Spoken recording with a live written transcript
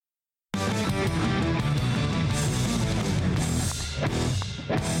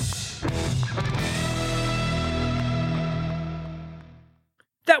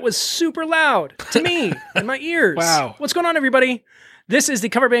That was super loud to me in my ears. Wow. What's going on, everybody? This is the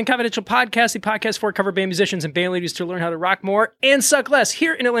Cover Band Confidential Podcast, the podcast for cover band musicians and band leaders to learn how to rock more and suck less.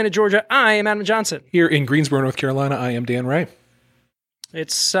 Here in Atlanta, Georgia, I am Adam Johnson. Here in Greensboro, North Carolina, I am Dan Ray.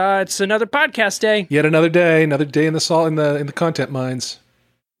 It's another podcast day. Yet another day in the salt in the content mines.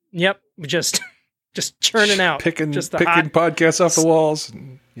 Yep, just churning out, picking just the hot, podcasts off the walls.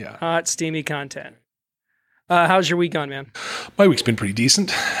 Yeah, hot, steamy content. How's your week gone, man? My week's been pretty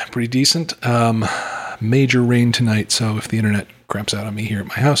decent. Major rain tonight, so if the internet craps out on me here at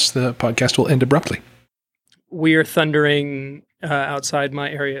my house, the podcast will end abruptly. We are thundering outside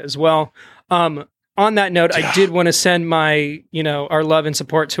my area as well. On that note, I did want to send my, our love and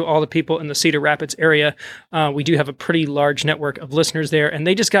support to all the people in the Cedar Rapids area. We do have a pretty large network of listeners there, and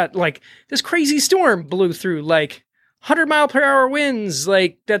they just got this crazy storm blew through 100 mile per hour winds.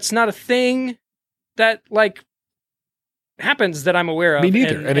 That's not a thing that happens that I'm aware of. Me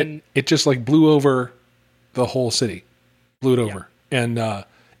neither. And it just blew over the whole city, blew it over. Yeah.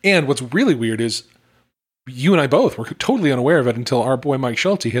 And what's really weird is you and I both were totally unaware of it until our boy Mike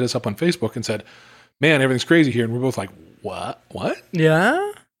Schulte hit us up on Facebook and said, man, everything's crazy here. And we're both like, what?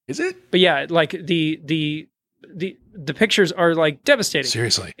 Yeah. Is it? But yeah, the pictures are devastating.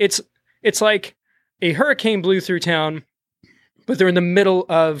 Seriously. It's like a hurricane blew through town, but they're in the middle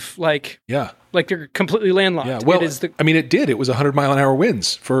of they're completely landlocked. Yeah. Well, it did. It was 100 mile an hour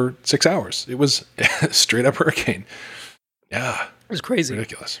winds for 6 hours. It was a straight up hurricane. Yeah. It was crazy.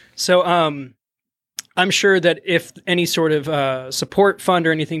 Ridiculous. So, I'm sure that if any sort of support fund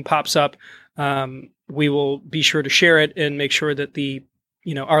or anything pops up, we will be sure to share it and make sure that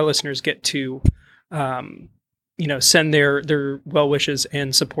our listeners get to, send their well wishes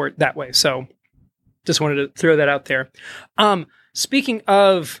and support that way. So just wanted to throw that out there. Speaking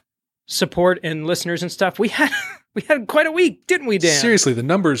of support and listeners and stuff, we had quite a week, didn't we, Dan? Seriously, the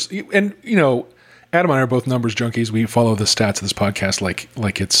numbers, and Adam and I are both numbers junkies. We follow the stats of this podcast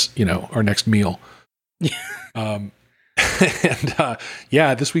like it's our next meal.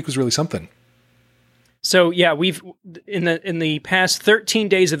 This week was really something. So yeah, we've in the past 13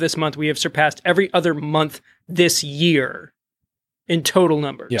 days of this month, we have surpassed every other month this year in total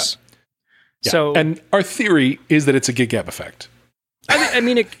numbers. Yeah. So, and our theory is that it's a gig gab effect. I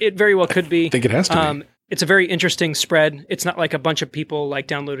mean, it very well could be. I think it has to be. It's a very interesting spread. It's not like a bunch of people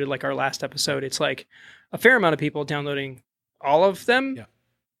downloaded our last episode. It's a fair amount of people downloading all of them. Yeah.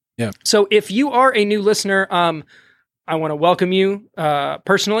 Yeah. So if you are a new listener, I want to welcome you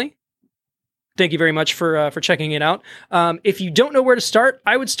personally. Thank you very much for checking it out. If you don't know where to start,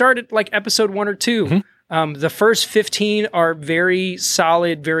 I would start at episode 1 or 2. Mm-hmm. The first 15 are very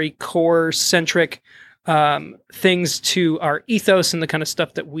solid, very core centric things to our ethos and the kind of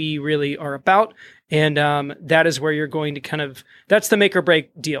stuff that we really are about. And that is where you're going to that's the make or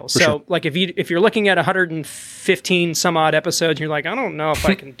break deal. So if you're looking at 115 some odd episodes, you're like, I don't know if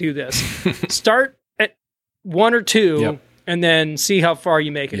I can do this. Start at 1 or 2 and then see how far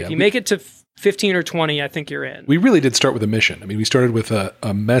you make it. Yeah, if you make it to 15 or 20, I think you're in. We really did start with a mission. I mean, we started with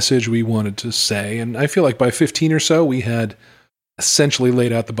a message we wanted to say, and I feel like by 15 or so, we had essentially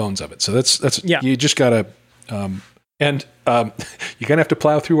laid out the bones of it. So that's you just gotta, you're gonna have to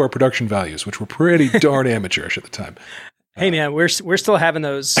plow through our production values, which were pretty darn amateurish at the time. Hey man, we're still having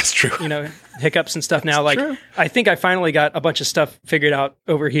those. That's true. Hiccups and stuff now. True. I think I finally got a bunch of stuff figured out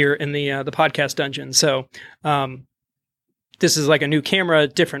over here in the podcast dungeon. So, this is a new camera,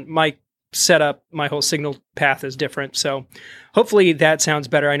 different mic setup. My whole signal path is different. So hopefully that sounds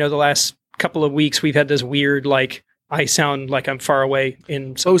better. I know the last couple of weeks we've had this weird, I sound like I'm far away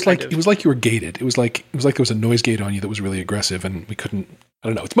in some it was like you were gated. It was like there was a noise gate on you that was really aggressive and we couldn't, I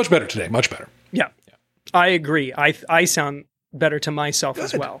don't know. It's much better today. Much better. Yeah. I agree. I sound better to myself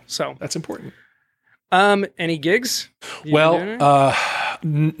as well. So that's important. Any gigs? No. A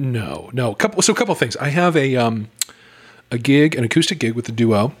couple of things. I have a gig, an acoustic gig with the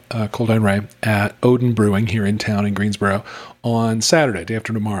duo, Cold Iron Ray, at Odin Brewing here in town in Greensboro on Saturday, day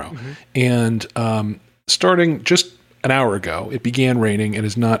after tomorrow. Mm-hmm. And starting just an hour ago, it began raining and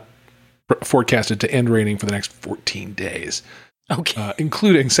is not forecasted to end raining for the next 14 days. Okay.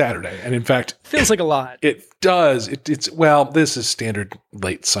 Including Saturday. And in fact, feels like a lot. It does. This is standard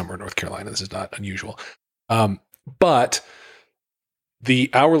late summer North Carolina. This is not unusual. But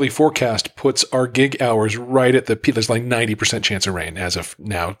the hourly forecast puts our gig hours right at the peak. There's 90% chance of rain as of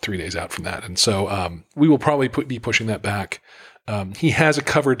now, 3 days out from that. And so we will probably be pushing that back. He has a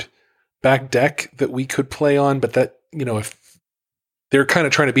covered back deck that we could play on, but that, if they're kind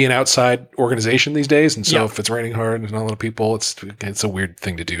of trying to be an outside organization these days. And so if it's raining hard and there's not a lot of people, it's a weird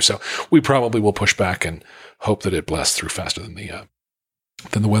thing to do. So we probably will push back and hope that it blasts through faster than the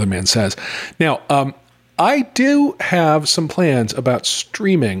than the weatherman says. Now, I do have some plans about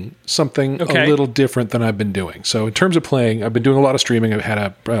streaming something a little different than I've been doing. So in terms of playing, I've been doing a lot of streaming. I've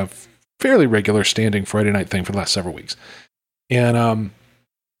had a fairly regular standing Friday night thing for the last several weeks. And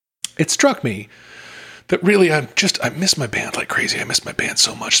it struck me that really I miss my band like crazy. I miss my band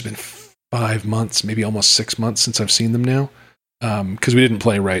so much. It's been 5 months, maybe almost 6 months since I've seen them now. Because we didn't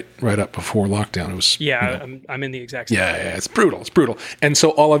play right up before lockdown. It was I'm in the exact same. Yeah, it's brutal. And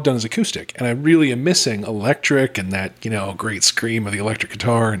so all I've done is acoustic, and I really am missing electric and that great scream of the electric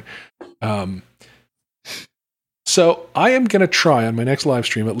guitar. And so I am going to try on my next live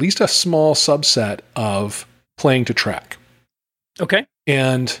stream at least a small subset of playing to track. Okay.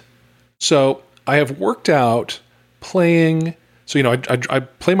 And so I have worked out playing. So I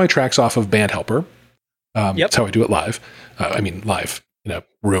play my tracks off of Band Helper. That's how I do it live. Live in a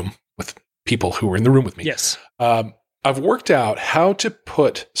room with people who are in the room with me. Yes. I've worked out how to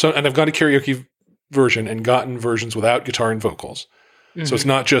and I've got a karaoke version and gotten versions without guitar and vocals. Mm-hmm. So it's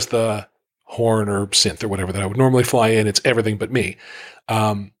not just the horn or synth or whatever that I would normally fly in. It's everything but me.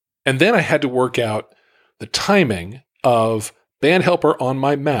 And then I had to work out the timing of Band Helper on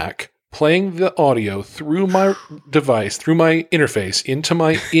my Mac, playing the audio through my device, through my interface, into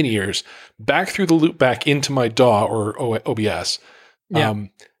my in-ears, back through the loop back into my DAW or OBS. Yeah.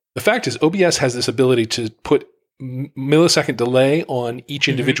 The fact is, OBS has this ability to put millisecond delay on each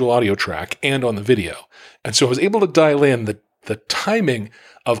individual audio track and on the video. And so I was able to dial in the timing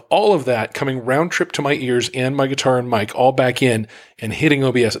of all of that coming round trip to my ears and my guitar and mic all back in and hitting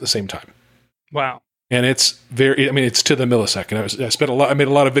OBS at the same time. Wow. And it's it's to the millisecond. I made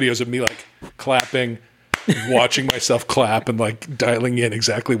a lot of videos of me like clapping, watching myself clap and like dialing in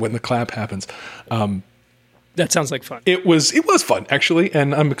exactly when the clap happens. That sounds like fun. It was fun actually.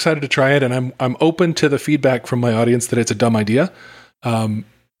 And I'm excited to try it. And I'm open to the feedback from my audience that it's a dumb idea.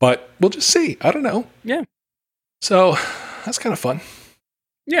 But we'll just see. I don't know. Yeah. So that's kind of fun.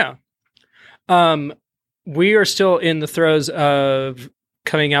 Yeah. We are still in the throes of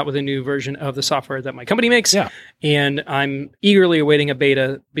coming out with a new version of the software that my company makes. Yeah. And I'm eagerly awaiting a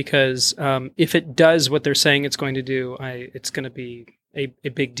beta because if it does what they're saying it's going to do, it's going to be a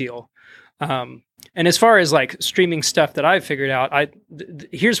big deal. And as far as like streaming stuff that I've figured out,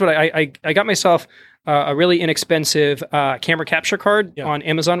 here's what I got myself a really inexpensive camera capture card on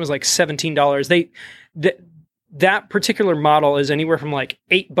Amazon. It was like $17. That particular model is anywhere from like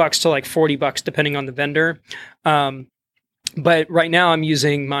 $8 to like $40, depending on the vendor. But right now I'm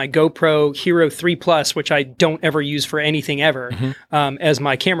using my GoPro Hero 3 Plus, which I don't ever use for anything ever, as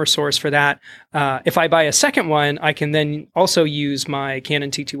my camera source for that. If I buy a second one, I can then also use my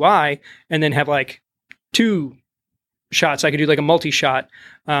Canon T2i and then have like 2 shots. I could do like a multi-shot,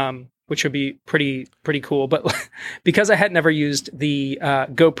 which would be pretty cool. But because I had never used the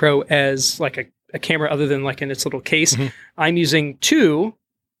GoPro as like a camera other than like in its little case, I'm using 2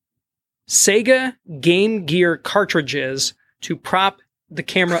 Sega Game Gear cartridges to prop the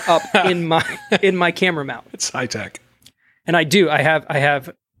camera up in my camera mount. It's high tech. And I have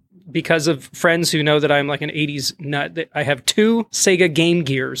because of friends who know that I'm like an 80s nut, I have 2 Sega Game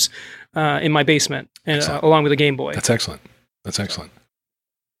Gears in my basement and along with a Game Boy. That's excellent.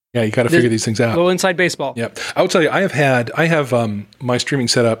 Yeah, you got to figure these things out. A little inside baseball. Yep. I will tell you, I have my streaming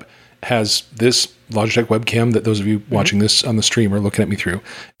setup has this Logitech webcam that those of you watching this on the stream are looking at me through,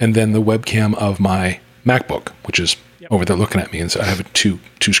 and then the webcam of my MacBook, which is over there looking at me. And so I have a two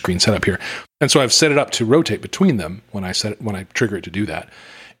screen setup here. And so I've set it up to rotate between them when I trigger it to do that.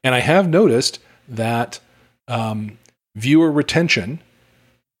 And I have noticed that viewer retention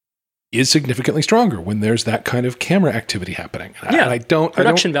is significantly stronger when there's that kind of camera activity happening. And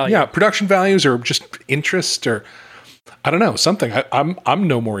production value. Yeah, production values or just interest or I don't know, something. I'm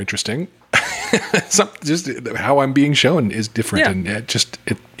no more interesting. Just how I'm being shown is different, and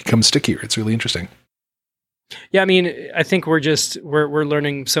it becomes stickier. It's really interesting. Yeah, I mean, I think we're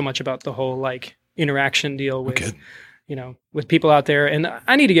learning so much about the whole like interaction deal with with people out there, and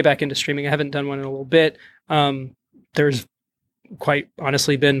I need to get back into streaming. I haven't done one in a little bit. There's quite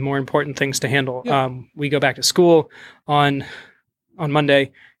honestly been more important things to handle. Yeah. We go back to school on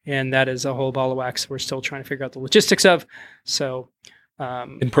Monday, and that is a whole ball of wax. We're still trying to figure out the logistics of. So,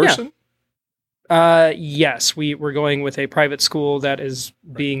 in person. Yes, we're going with a private school that is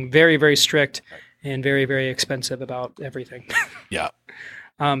being very, very strict and very, very expensive about everything. Yeah.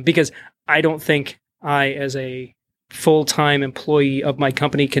 Because I don't think I, as a full-time employee of my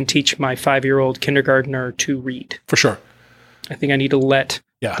company, can teach my 5-year-old kindergartner to read. For sure. I think I need to let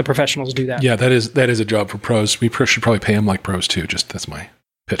the professionals do that. Yeah, that is a job for pros. We should probably pay them like pros too. Just that's my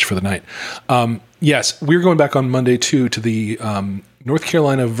pitch for the night. Yes, we're going back on Monday too to the North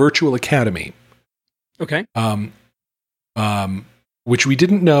Carolina Virtual Academy, Okay. which we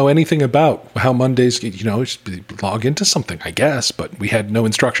didn't know anything about. How Mondays, just log into something, I guess, but we had no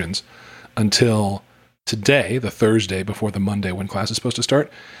instructions until today, the Thursday before the Monday when class is supposed to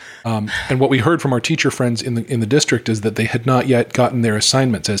start. And what we heard from our teacher friends in the district is that they had not yet gotten their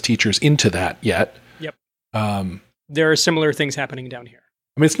assignments as teachers into that yet. Yep. There are similar things happening down here.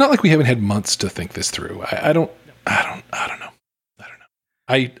 I mean, it's not like we haven't had months to think this through. I don't know.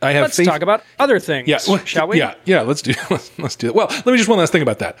 I have Let's faith. talk about other things, shall we? Yeah. Let's do that. Well, let me just one last thing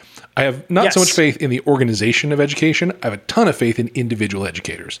about that. I have not so much faith in the organization of education. I have a ton of faith in individual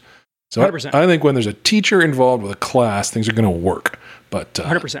educators. So 100%. I think when there's a teacher involved with a class, things are going to work. But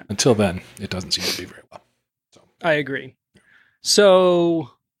 100%. Until then, it doesn't seem to be very well. So I agree.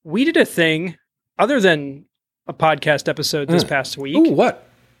 So we did a thing other than a podcast episode this past week. Ooh, what?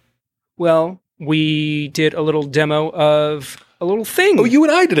 Well, we did a little demo of a little thing. Oh, you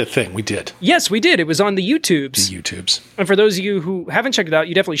and I did a thing. We did. Yes, we did. It was on the YouTubes. And for those of you who haven't checked it out,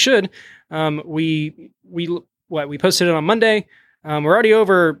 you definitely should. We posted it on Monday. We're already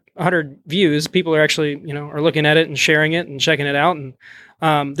over 100 views. People are actually, are looking at it and sharing it and checking it out.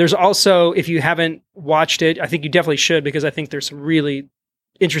 And there's also, if you haven't watched it, I think you definitely should, because I think there's some really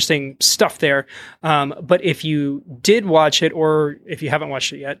interesting stuff there. But if you did watch it, or if you haven't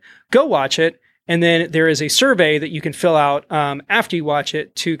watched it yet, go watch it. And then there is a survey that you can fill out after you watch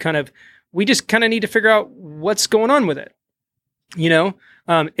it to we just kind of need to figure out what's going on with it.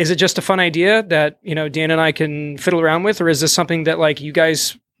 Is it just a fun idea that, Dan and I can fiddle around with, or is this something that you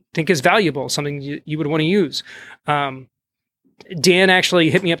guys think is valuable, something you would want to use? Dan actually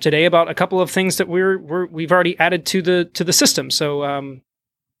hit me up today about a couple of things that we've already added to the system. So,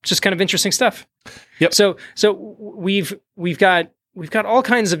 just kind of interesting stuff. Yep. So we've got all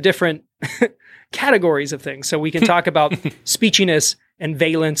kinds of different categories of things. So we can talk about speechiness and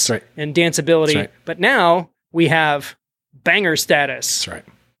valence and danceability, but now we have banger status. That's right.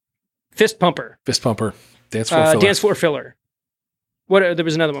 Fist pumper. Dance floor filler. Dance floor filler. What? There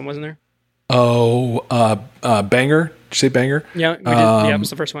was another one, wasn't there? Oh, banger. Did you say banger? Yeah, we did. Yeah, it was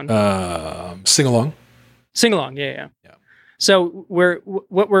the first one. Sing along. Sing along. Yeah. So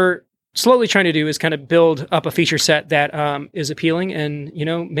what we're slowly trying to do is kind of build up a feature set that is appealing, and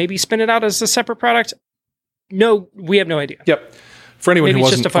maybe spin it out as a separate product. No, we have no idea. Yep. For anyone Maybe who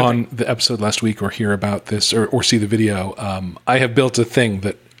it's wasn't on the episode last week or hear about this or see the video, I have built a thing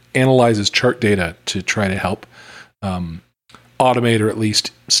that analyzes chart data to try to help automate or at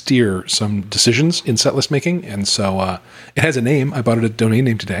least steer some decisions in setlist making. And so it has a name. I bought it a domain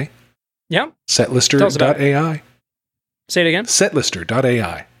name today. Yeah. Setlister.ai. Say it again.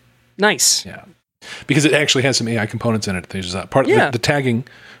 Setlister.ai. Nice. Yeah. Because it actually has some AI components in it. There's a part of the tagging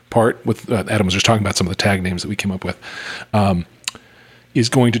part with Adam was just talking about some of the tag names that we came up with. Is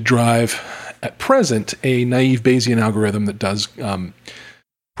going to drive, at present, a naive Bayesian algorithm that does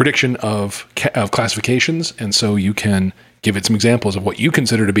prediction of classifications. And so you can give it some examples of what you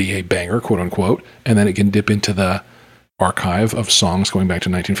consider to be a banger, quote unquote, and then it can dip into the archive of songs going back to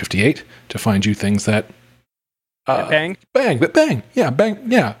 1958 to find you things that bang. Yeah, bang.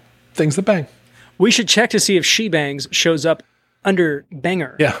 Yeah, things that bang. We should check to see if She Bangs shows up under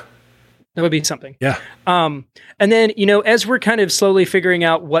banger. Yeah. That would be something. Yeah. And then, as we're kind of slowly figuring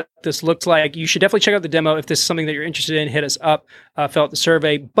out what this looks like, you should definitely check out the demo. If this is something that you're interested in, hit us up, fill out the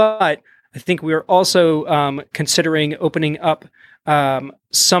survey. But I think we're also considering opening up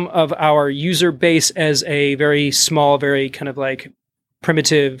some of our user base as a very small, very kind of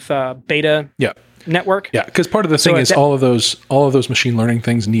primitive beta network. Yeah, because part of the thing is all of those machine learning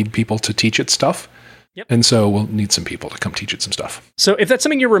things need people to teach it stuff. Yep. And so we'll need some people to come teach it some stuff. So if that's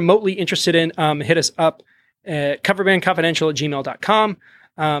something you're remotely interested in, hit us up at coverbandconfidential@gmail.com.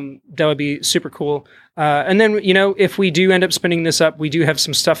 That would be super cool. And then, if we do end up spinning this up, we do have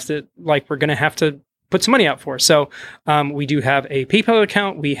some stuff that we're going to have to put some money out for. So we do have a PayPal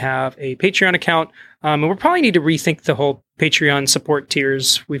account. We have a Patreon account. And we'll probably need to rethink the whole Patreon support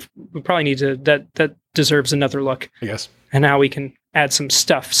tiers. We probably need to, that deserves another look, I guess. And how we can add some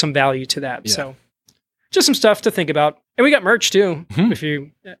stuff, some value to that. Yeah. So just some stuff to think about. And we got merch too.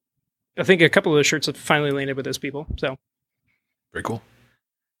 Mm-hmm. I think a couple of those shirts have finally landed with those people. So very cool.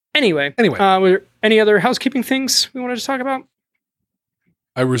 Anyway, were there any other housekeeping things we wanted to talk about?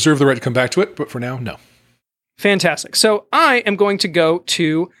 I reserve the right to come back to it, but for now, no. Fantastic. So I am going to go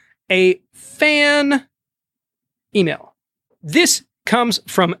to a fan email. This comes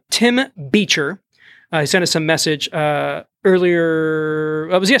from Tim Beecher. He sent us a message earlier.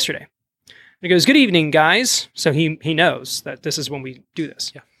 It was yesterday. He goes, "Good evening, guys." So he knows that this is when we do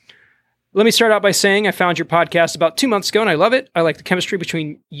this. Yeah. Let me start out by saying I found your podcast about 2 months ago and I love it. I like the chemistry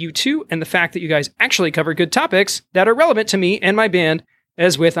between you two and the fact that you guys actually cover good topics that are relevant to me and my band,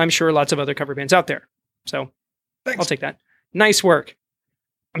 as with, I'm sure, lots of other cover bands out there. So Thanks. I'll take that. Nice work.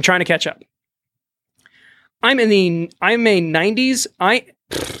 I'm trying to catch up. I'm in a 90s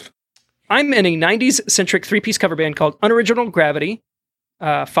centric 3-piece cover band called Unoriginal Gravity.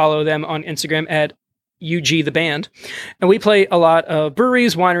 Follow them on Instagram at UG the band. And we play a lot of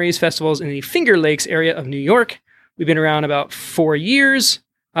breweries, wineries, festivals in the Finger Lakes area of New York. We've been around about 4 years.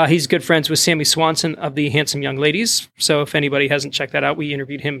 He's good friends with Sammy Swanson of the Handsome Young Ladies. So if anybody hasn't checked that out, we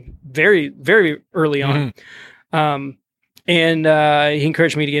interviewed him very, very early on. And he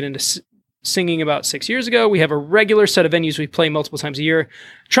encouraged me to get into singing about 6 years ago. We have a regular set of venues we play multiple times a year,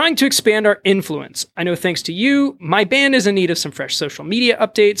 trying to expand our influence. I know thanks to you, my band is in need of some fresh social media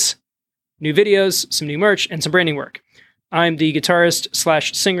updates, new videos, some new merch, and some branding work. I'm the guitarist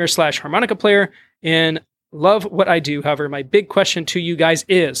 / singer / harmonica player and love what I do. However, my big question to you guys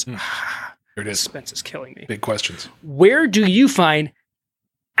is, Here it is. suspense is killing me. Big questions. Where do you find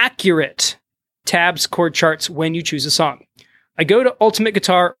accurate tabs, chord charts when you choose a song? I go to Ultimate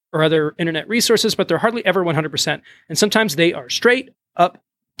Guitar or other internet resources, but they're hardly ever 100%, and sometimes they are straight up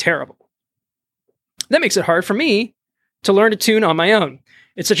terrible. That makes it hard for me to learn a tune on my own.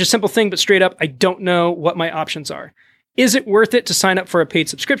 It's such a simple thing, but straight up, I don't know what my options are. Is it worth it to sign up for a paid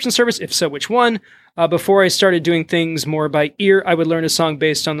subscription service? If so, which one? Before I started doing things more by ear, I would learn a song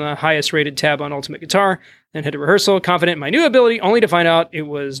based on the highest rated tab on Ultimate Guitar, then hit a rehearsal, confident in my new ability, only to find out it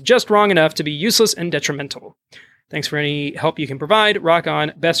was just wrong enough to be useless and detrimental. Thanks for any help you can provide. Rock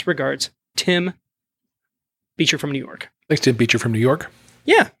on. Best regards, Tim Beecher from New York. Thanks, Tim Beecher from New York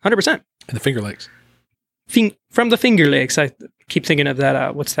Yeah, 100%. and the Finger Lakes. From the Finger Lakes. I keep thinking of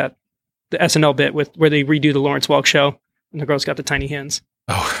that, what's that? The SNL bit where they redo the Lawrence Welk show and the girl's got the tiny hands.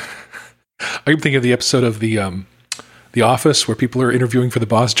 Oh, I'm thinking of the episode of the Office where people are interviewing for the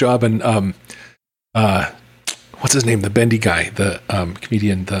boss job, and what's his name? The bendy guy, the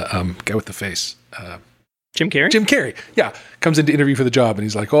comedian, the guy with the face. Jim Carrey? Jim Carrey, yeah, comes in to interview for the job, and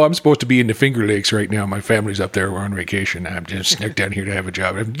he's like, "Oh, I'm supposed to be in the Finger Lakes right now. My family's up there. We're on vacation. I'm just snuck down here to have a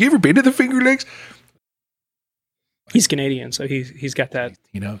job. Have you ever been to the Finger Lakes?" He's Canadian, so he's got that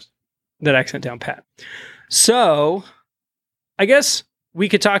He knows. that accent down pat. So I guess we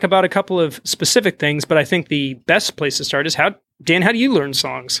could talk about a couple of specific things, but I think the best place to start is how do you learn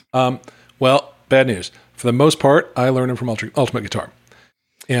songs? Well, bad news. For the most part, I learn them from Ultimate Guitar,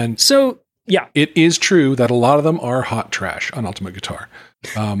 and So yeah, it is true that a lot of them are hot trash on Ultimate Guitar.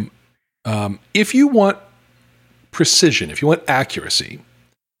 If you want precision, if you want accuracy,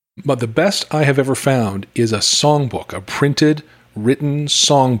 but the best I have ever found is a songbook, a printed, written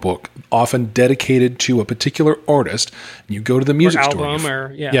songbook, often dedicated to a particular artist. And you go to the music store.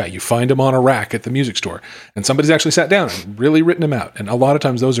 album You find them on a rack at the music store, and somebody's actually sat down and really written them out. And a lot of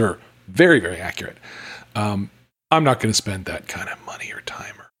times those are very, very accurate. I'm not going to spend that kind of money or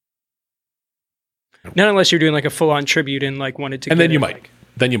time. Not unless you're doing like a full-on tribute and like wanted to. And get then you it, might. like-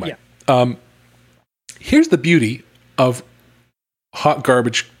 Then you might. Here's the beauty of hot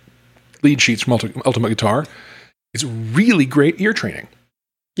garbage lead sheets from Ultimate Guitar. It's really great ear training.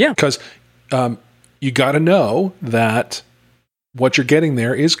 Yeah. Because you got to know that what you're getting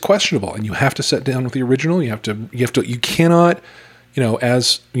there is questionable, and you have to sit down with the original. You cannot,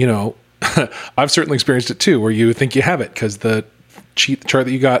 I've certainly experienced it too, where you think you have it because the cheat chart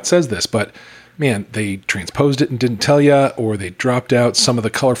that you got says this, but man, they transposed it and didn't tell you, or they dropped out some of the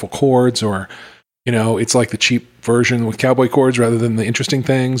colorful chords, or, it's like the cheap version with cowboy chords rather than the interesting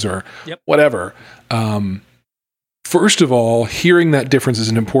things, or whatever. First of all, hearing that difference is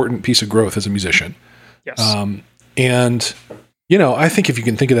an important piece of growth as a musician. Yes. And, I think if you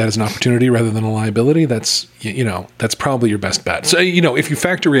can think of that as an opportunity rather than a liability, that's probably your best bet. So, if you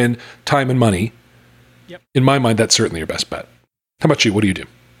factor in time and money, in my mind, that's certainly your best bet. How about you? What do you do?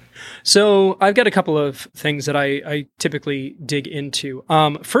 So I've got a couple of things that I typically dig into.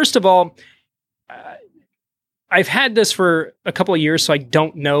 First of all, I've had this for a couple of years, so I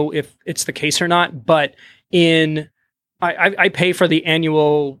don't know if it's the case or not, but I pay for the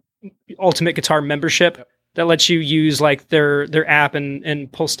annual Ultimate Guitar membership that lets you use like their app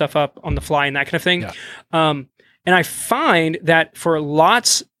and pull stuff up on the fly and that kind of thing. Yeah. And I find that for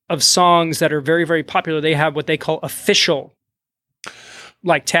lots of songs that are very, very popular, they have what they call official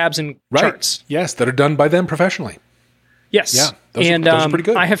like tabs and charts. Yes, that are done by them professionally. Yes. Yeah, those are pretty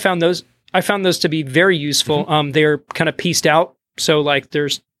good. I have found those to be very useful. Mm-hmm. They're kind of pieced out. So like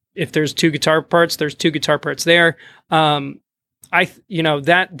if there's two guitar parts, there's two guitar parts there. That's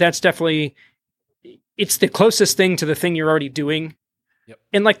definitely, it's the closest thing to the thing you're already doing.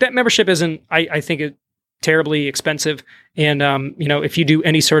 And like that membership isn't, I think it terribly expensive. And, if you do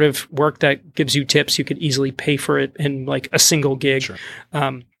any sort of work that gives you tips, you could easily pay for it in like a single gig. Sure.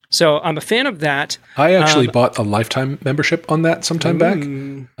 So I'm a fan of that. I actually bought a lifetime membership on that sometime back.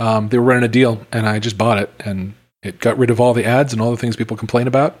 They were running a deal and I just bought it, and it got rid of all the ads and all the things people complain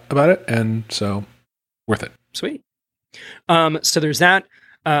about it. And so worth it. Sweet. So there's that.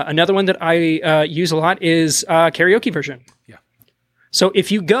 Another one that I use a lot is karaoke version. Yeah. So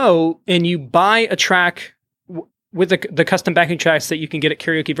if you go and you buy a track with the custom backing tracks that you can get at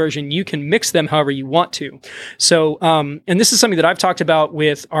karaoke version, you can mix them however you want to. So, and this is something that I've talked about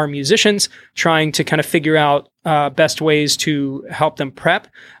with our musicians, trying to kind of figure out best ways to help them prep.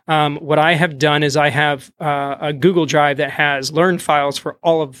 What I have done is I have a Google Drive that has learn files for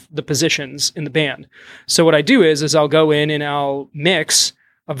all of the positions in the band. So what I do is I'll go in and I'll mix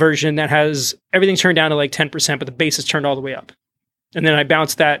a version that has everything turned down to like 10%, but the bass is turned all the way up. And then I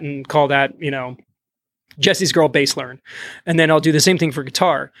bounce that and call that, Jesse's Girl bass learn. And then I'll do the same thing for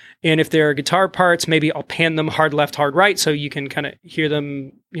guitar. And if there are guitar parts, maybe I'll pan them hard left, hard right, so you can kind of hear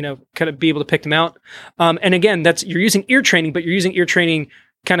them, kind of be able to pick them out. And again, you're using ear training, but you're using ear training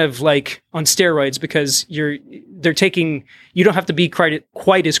kind of like on steroids, because you don't have to be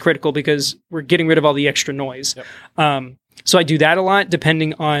quite as critical, because we're getting rid of all the extra noise. Yep. So I do that a lot,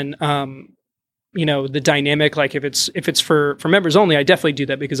 depending on, the dynamic. Like if it's for members only, I definitely do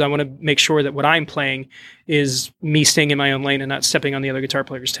that, because I want to make sure that what I'm playing is me staying in my own lane and not stepping on the other guitar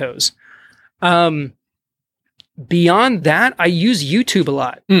player's toes. Beyond that, I use YouTube a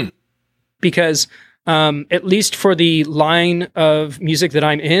lot because, at least for the line of music that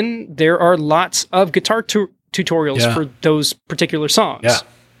I'm in, there are lots of guitar tutorials for those particular songs. Yeah.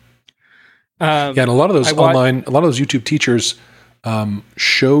 And a lot of those YouTube teachers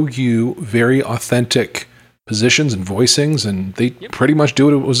show you very authentic positions and voicings, and they pretty much do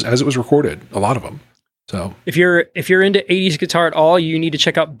it as it was recorded. A lot of them. So if you're into 80s guitar at all, you need to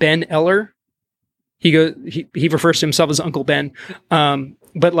check out Ben Eller. He refers to himself as Uncle Ben,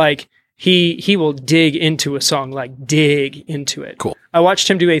 but like he will dig into a song, like dig into it. Cool. I watched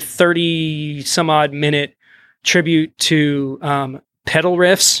him do a 30 some odd minute tribute to pedal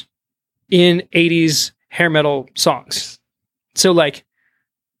riffs in 80s hair metal songs. So like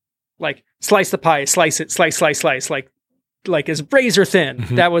slice the pie, slice it, slice, like as razor thin.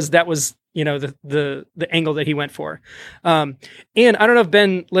 Mm-hmm. That was the angle that he went for. And I don't know if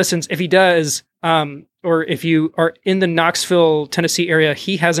Ben listens. If he does, or if you are in the Knoxville, Tennessee area,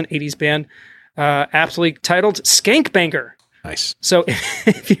 he has an 80s band, aptly titled Skank Banger. Nice. So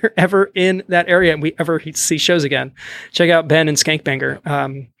if you're ever in that area and we ever see shows again, check out Ben and Skank Banger,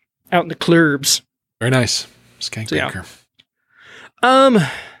 out in the clubs. Very nice. Skank Banger. Yeah.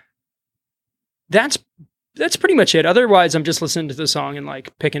 That's pretty much it. Otherwise, I'm just listening to the song and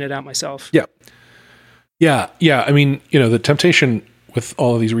like picking it out myself. Yeah. I mean, the temptation with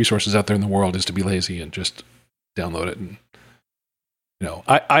all of these resources out there in the world is to be lazy and just download it. And,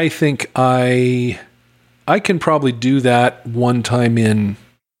 I think I can probably do that one time in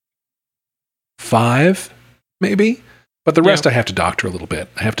 5, maybe, but the rest I have to doctor a little bit.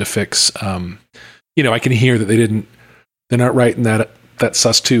 I have to fix, I can hear that they're not writing that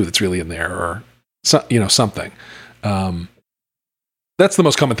sus2 that's really in there, or something. That's the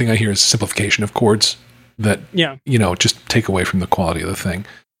most common thing I hear, is simplification of chords that just take away from the quality of the thing.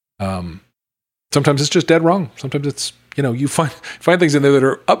 Sometimes it's just dead wrong. Sometimes it's you find things in there that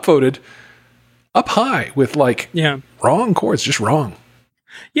are upvoted up high with wrong chords, just wrong.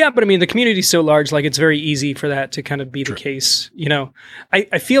 Yeah, but I mean, the community's so large, like it's very easy for that to kind of be the case.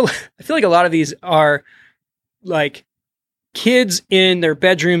 I feel like a lot of these are like kids in their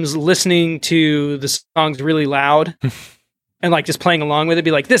bedrooms listening to the songs really loud and like just playing along with it,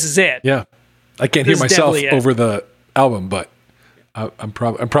 be like, this is it. Yeah. I can't hear myself over the album, but I'm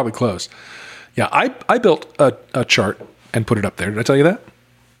probably close. Yeah. I built a chart and put it up there. Did I tell you that?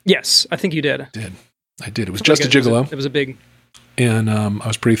 Yes, I think you did. I did. It was just a gigolo. It was a big, and I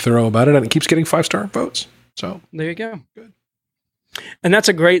was pretty thorough about it, and it keeps getting 5-star votes. So there you go. Good. And that's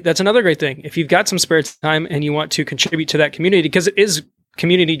another great thing. If you've got some spare time and you want to contribute to that community, because it is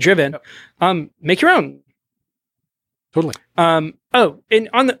community driven, make your own. Totally. And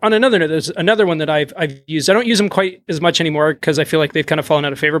on another note, there's another one that I've used. I don't use them quite as much anymore because I feel like they've kind of fallen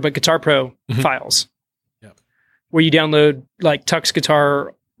out of favor, but Guitar Pro files. Yeah. Where you download like Tux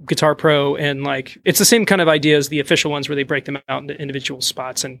Guitar Pro, and like it's the same kind of idea as the official ones where they break them out into individual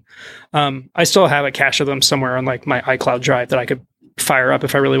spots. And I still have a cache of them somewhere on like my iCloud drive that I could fire up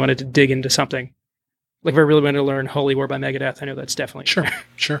if I really wanted to dig into something. Like if I really wanted to learn Holy War by Megadeth, I know that's definitely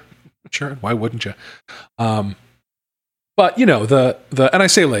sure. Why wouldn't you? But and I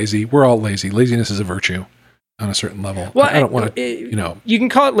say lazy. We're all lazy. Laziness is a virtue on a certain level. Well, I don't want to. You can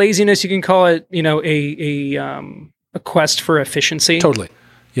call it laziness. You can call it a quest for efficiency. Totally.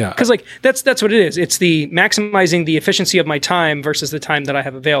 Yeah. Because that's what it is. It's the maximizing the efficiency of my time versus the time that I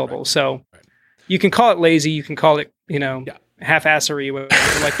have available. Right. So you can call it lazy. You can call it half-assery.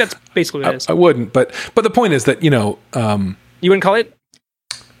 Whatever. Like that's basically what it is. I wouldn't, but the point is that you wouldn't call it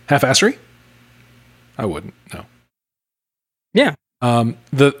half-assery. I wouldn't. No. Yeah.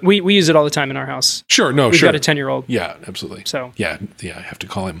 We use it all the time in our house. Sure. We've got a 10-year-old. Yeah, absolutely. So yeah, I have to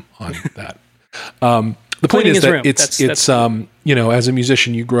call him on that. The point is that it's as a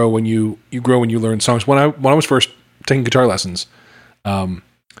musician, you grow when you learn songs. When I was first taking guitar lessons,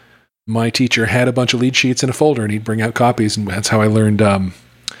 my teacher had a bunch of lead sheets in a folder, and he'd bring out copies, and that's how I learned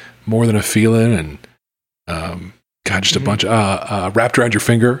More Than a Feeling and just a bunch of Wrapped Around Your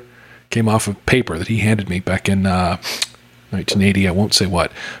Finger came off of paper that he handed me back in 1980. I won't say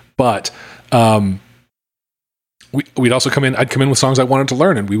what, but we'd also come in. I'd come in with songs I wanted to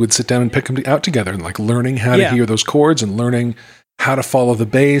learn, and we would sit down and pick them out together, and like learning how to hear those chords and learning how to follow the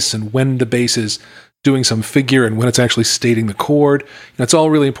bass and when the bass is doing some figure and when it's actually stating the chord. It's all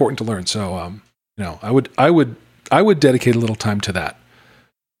really important to learn. So, I would dedicate a little time to that.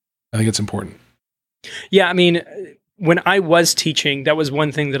 I think it's important. Yeah. I mean, when I was teaching, that was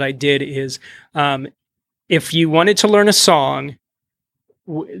one thing that I did is, if you wanted to learn a song,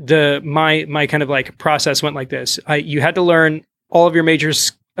 my kind of like process went like this. You had to learn all of your major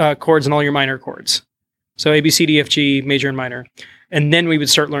chords and all your minor chords. So A, B, C, D, F, G, major and minor. And then we would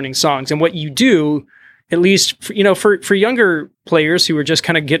start learning songs. And what you do, at least for younger players who are just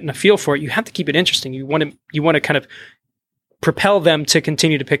kind of getting a feel for it, you have to keep it interesting. You want to kind of propel them to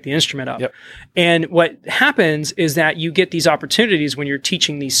continue to pick the instrument up. Yep. And what happens is that you get these opportunities when you're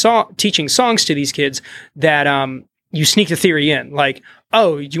teaching songs to these kids that you sneak the theory in. Like,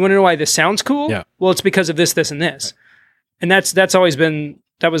 oh, do you want to know why this sounds cool? Yeah. Well, it's because of this, this, and this. Right. And that's always been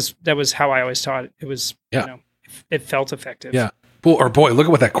that was how I always taught it. It was it felt effective. Yeah. Boy, look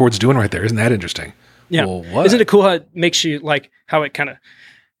at what that chord's doing right there. Isn't that interesting? Yeah. Well, what? Isn't it cool how it makes you like how it kind of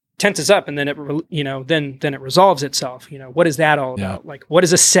tenses up and then it then it resolves itself. What is that all about? Like, what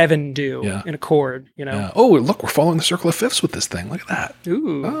does a 7 do in a chord? Yeah. Oh, look, we're following the circle of fifths with this thing. Look at that.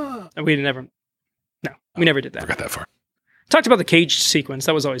 Ooh. We never did that. Forgot that far. Talked about the cage sequence.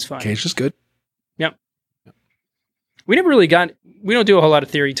 That was always fun. Cage is good. Yep. We never really we don't do a whole lot of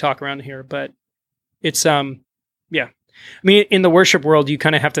theory talk around here, but it's I mean, in the worship world, you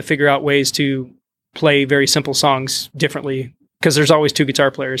kind of have to figure out ways to play very simple songs differently because there's always two guitar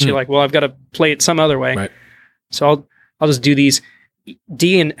players. You're like, well, I've got to play it some other way. Right. So I'll just do these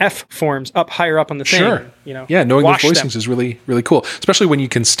D and F forms higher up on the thing. Sure. Yeah, knowing those voicings is really, really cool, especially when you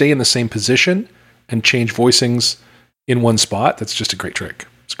can stay in the same position and change voicings in one spot. That's just a great trick.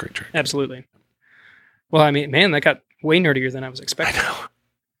 It's a great trick. Absolutely. Well, I mean, man, that got way nerdier than I was expecting. I know.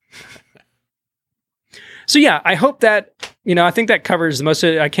 So yeah, I hope that, I think that covers the most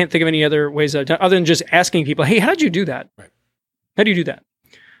of it. I can't think of any other ways other than just asking people, hey, how'd you do that? Right. How do you do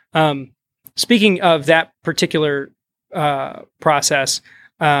that? Speaking of that particular process,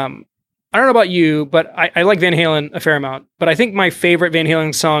 I don't know about you, but I like Van Halen a fair amount. But I think my favorite Van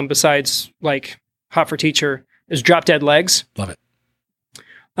Halen song besides like Hot for Teacher is Drop Dead Legs. Love it.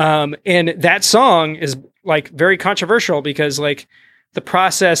 And that song is like very controversial because like the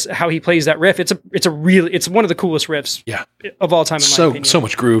process, how he plays that riff, it's one of the coolest riffs of all time in my opinion. So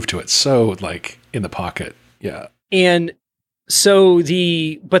much groove to it. So like in the pocket. Yeah. And so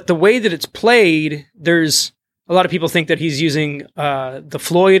the way that it's played, there's a lot of people think that he's using the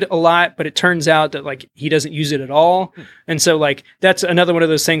Floyd a lot, but it turns out that like he doesn't use it at all. And so like that's another one of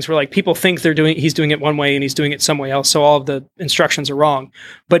those things where like people think he's doing it one way and he's doing it some way else. So all of the instructions are wrong.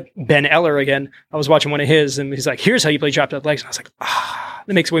 But Ben Eller, again, I was watching one of his and he's like, here's how you play Drop Dead Legs. And I was like,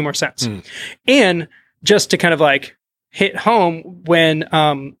 that makes way more sense. And just to kind of like hit home when,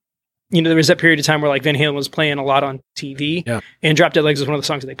 there was that period of time where like Van Halen was playing a lot on TV and Drop Dead Legs was one of the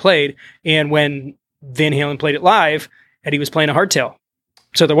songs that they played. And when Van Halen played it live, Eddie was playing a hardtail.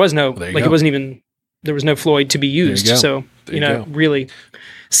 So there was no, there was no Floyd to be used. So, really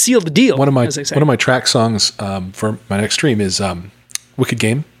sealed the deal, as they say. One of my track songs for my next stream is Wicked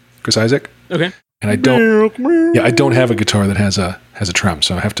Game, Chris Isaak. Okay. And I don't have a guitar that has a trim,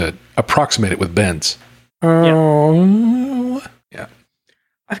 so I have to approximate it with bends. Yeah.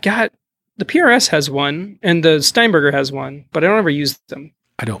 I've got, the PRS has one, and the Steinberger has one, but I don't ever use them.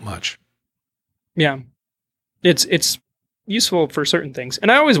 I don't much. Yeah, it's useful for certain things, and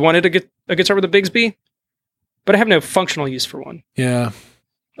I always wanted to get a guitar with a Bigsby, but I have no functional use for one. Yeah,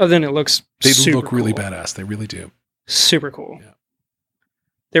 other than it looks. They super look really cool. badass. They really do. Super cool. Yeah.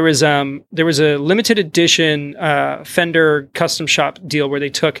 There was a limited edition Fender custom shop deal where they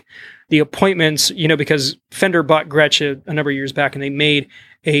took the appointments, because Fender bought Gretsch a number of years back, and they made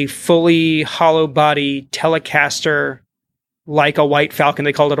a fully hollow body Telecaster like a White Falcon.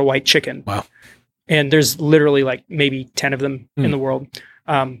 They called it a White Chicken. Wow. And there's literally like maybe 10 of them in the world.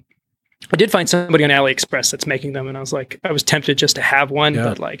 I did find somebody on AliExpress that's making them, and I was tempted just to have one,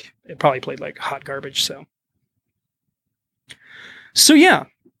 but like it probably played like hot garbage. So yeah,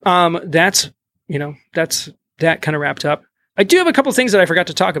 that's that kind of wrapped up. I do have a couple of things that I forgot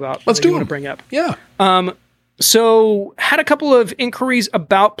to talk about. Let's do want them. to bring up. Yeah. So had a couple of inquiries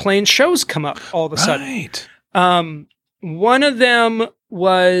about playing shows come up all of a sudden. Right. One of them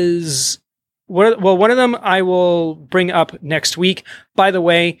was one of them I will bring up next week. By the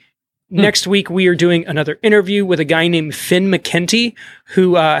way, next week we are doing another interview with a guy named Finn McKenty,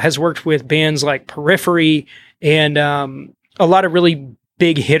 who has worked with bands like Periphery and a lot of really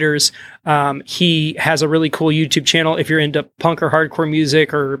big hitters. He has a really cool YouTube channel if you're into punk or hardcore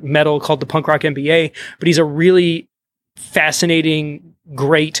music or metal, called the Punk Rock MBA. But he's a really fascinating,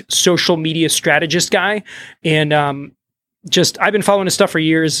 great social media strategist guy. And I've been following his stuff for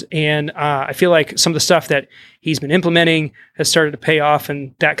years, and I feel like some of the stuff that he's been implementing has started to pay off,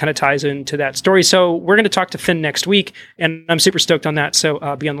 and that kind of ties into that story. So we're going to talk to Finn next week, and I'm super stoked on that.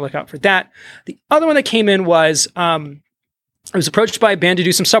 So be on the lookout for that. The other one that came in was I was approached by a band to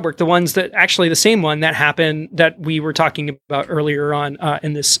do some sub work. The same one that happened that we were talking about earlier on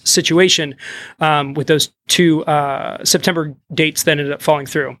in this situation with those two September dates that ended up falling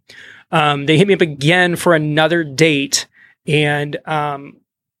through. They hit me up again for another date. And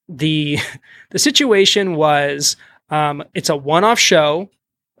the situation was it's a one-off show,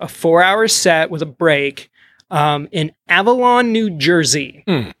 a 4-hour set with a break in Avalon, New Jersey.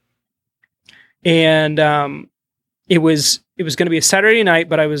 And it was going to be a Saturday night,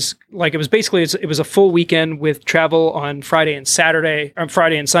 but it was a full weekend with travel on Friday and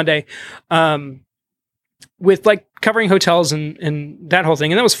Sunday, with like covering hotels and that whole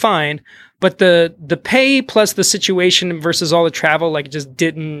thing. And that was fine. But the pay plus the situation versus all the travel, like just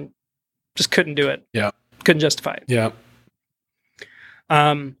couldn't do it. Yeah. Couldn't justify it. Yeah.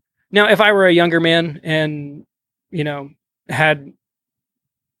 Now if I were a younger man and, had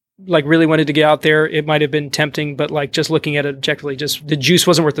like really wanted to get out there, it might have been tempting, but like just looking at it objectively, just the juice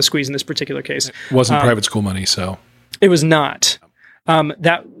wasn't worth the squeeze in this particular case. It wasn't private school money. So it was not.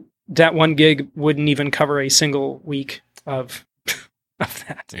 That one gig wouldn't even cover a single week of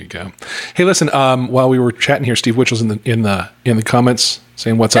that. There you go. Hey, listen, while we were chatting here, Steve Witchel's in the comments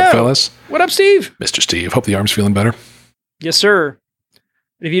saying, "What's up, fellas?" What up, Steve? Mr. Steve. Hope the arm's feeling better. Yes, sir.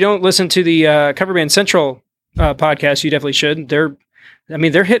 If you don't listen to the Cover Band Central podcast, you definitely should. They're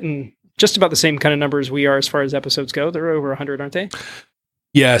hitting just about the same kind of numbers we are as far as episodes go. They're over 100, aren't they?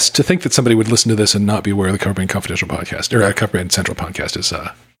 Yes. To think that somebody would listen to this and not be aware of the Cover Band Confidential podcast or Cover Band Central podcast is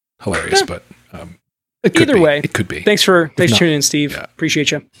hilarious, but either way, it could be. Thanks for tuning in, Steve. Yeah.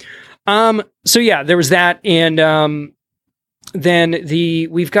 Appreciate you. So yeah, there was that, and then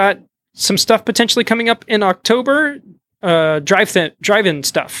we've got some stuff potentially coming up in October. Drive-in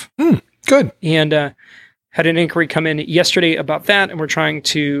stuff. Good. And had an inquiry come in yesterday about that, and we're trying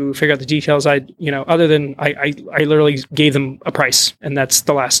to figure out the details. Other than I literally gave them a price, and that's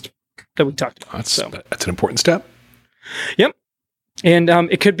the last that we talked about. That's an important step. Yep. And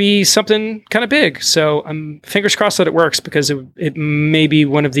it could be something kind of big. So I'm fingers crossed that it works, because it may be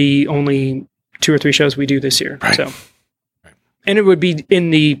one of the only 2 or 3 shows we do this year. Right. So, and it would be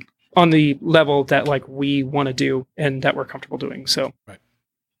on the level that like we want to do and that we're comfortable doing. So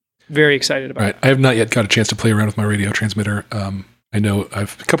very excited about it. I have not yet got a chance to play around with my radio transmitter. I know a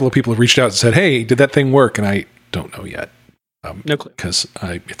couple of people have reached out and said, "Hey, did that thing work?" And I don't know yet. No clue. Because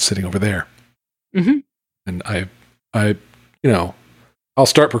it's sitting over there. Mm-hmm. And I'll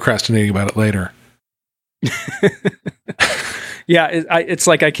start procrastinating about it later. Yeah, it's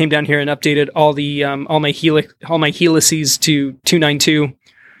like I came down here and updated all my helices to 292,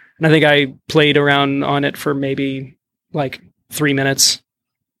 and I think I played around on it for maybe like 3 minutes.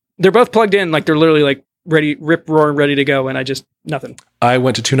 They're both plugged in, like they're literally like ready, rip roar, ready to go, and I just nothing. I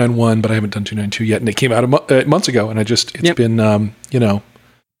went to 291, but I haven't done 292 yet, and it came out months ago, and it's been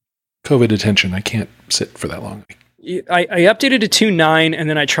COVID attention. I can't sit for that long. I updated to 2.9, and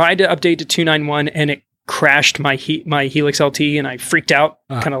then I tried to update to 2.91, and it crashed my Helix LT, and I freaked out,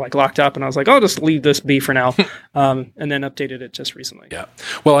 kind of like locked up, and I was like, "I'll just leave this be for now," and then updated it just recently. Yeah,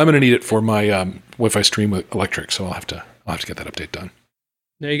 well, I'm going to need it for my Wi-Fi stream with electric, so I'll have to get that update done.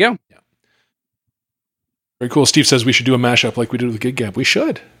 There you go. Yeah, very cool. Steve says we should do a mashup like we did with Gig Gab. We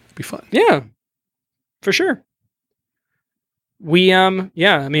should. It'd be fun. Yeah, for sure.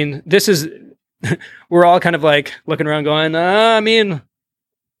 I mean, this is, we're all kind of like looking around going, I mean,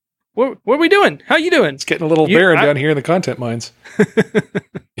 what are we doing? How you doing? It's getting a little barren down here in the content mines.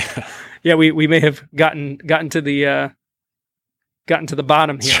 Yeah, we may have gotten to the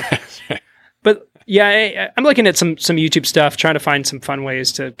bottom here. But yeah, I'm looking at some YouTube stuff, trying to find some fun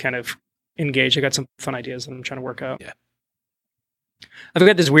ways to kind of engage. I got some fun ideas that I'm trying to work out. Yeah. I've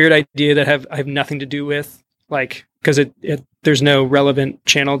got this weird idea that I have nothing to do with, like, because there's no relevant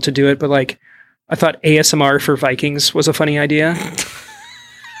channel to do it, but like, I thought ASMR for Vikings was a funny idea.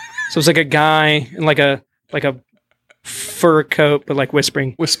 So it's like a guy in like a fur coat, but like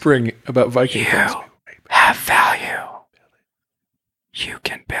whispering about Viking. You have value. You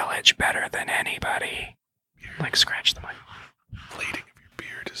can pillage better than anybody. Like scratch the mic. Blading of your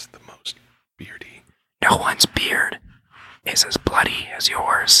beard is the most beardy. No one's beard is as bloody as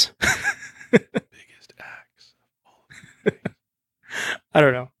yours. Biggest axe of all of the I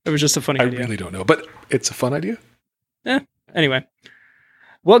don't know. It was just a funny idea. I really don't know, but it's a fun idea. Yeah. Anyway.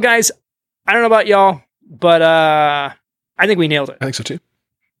 Well, guys, I don't know about y'all, but I think we nailed it. I think so too.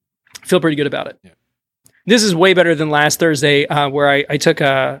 Feel pretty good about it. Yeah. This is way better than last Thursday, where I took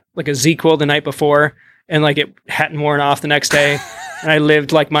a ZQL the night before and like it hadn't worn off the next day. And I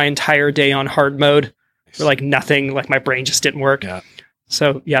lived like my entire day on hard mode where like nothing, like my brain just didn't work. Yeah.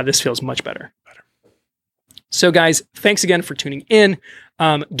 So yeah, this feels much better. So guys, thanks again for tuning in.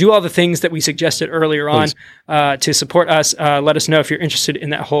 Do all the things that we suggested earlier on to support us. Let us know if you're interested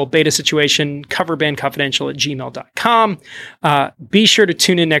in that whole beta situation, coverbandconfidential@gmail.com. Be sure to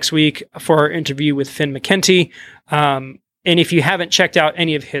tune in next week for our interview with Finn McKenty. And if you haven't checked out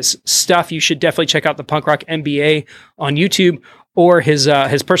any of his stuff, you should definitely check out the Punk Rock MBA on YouTube or his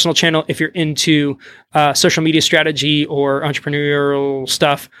personal channel if you're into social media strategy or entrepreneurial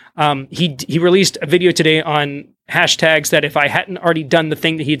stuff. He released a video today on hashtags that if I hadn't already done the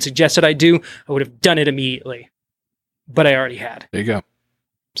thing that he had suggested I do, I would have done it immediately. But I already had. There you go.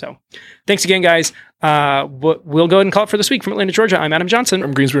 So thanks again, guys. We'll go ahead and call it for this week. From Atlanta, Georgia, I'm Adam Johnson.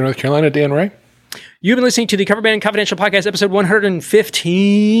 From Greensboro, North Carolina, Dan Ray. You've been listening to the Cover Band Confidential Podcast, episode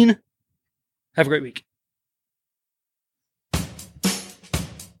 115. Have a great week.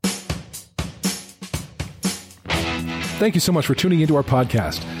 Thank you so much for tuning into our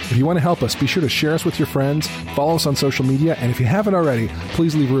podcast. If you want to help us, be sure to share us with your friends, follow us on social media, and if you haven't already,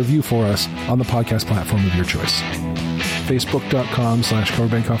 please leave a review for us on the podcast platform of your choice.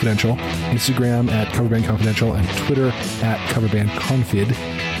 Facebook.com/CoverbandConfidential, Instagram @CoverbandConfidential, and Twitter @CoverbandConfid.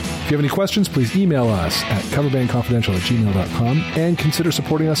 If you have any questions, please email us at coverbandconfidential@gmail.com and consider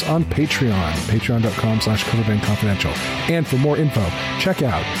supporting us on Patreon, patreon.com/coverbandconfidential. And for more info, check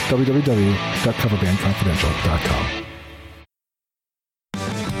out www.coverbandconfidential.com.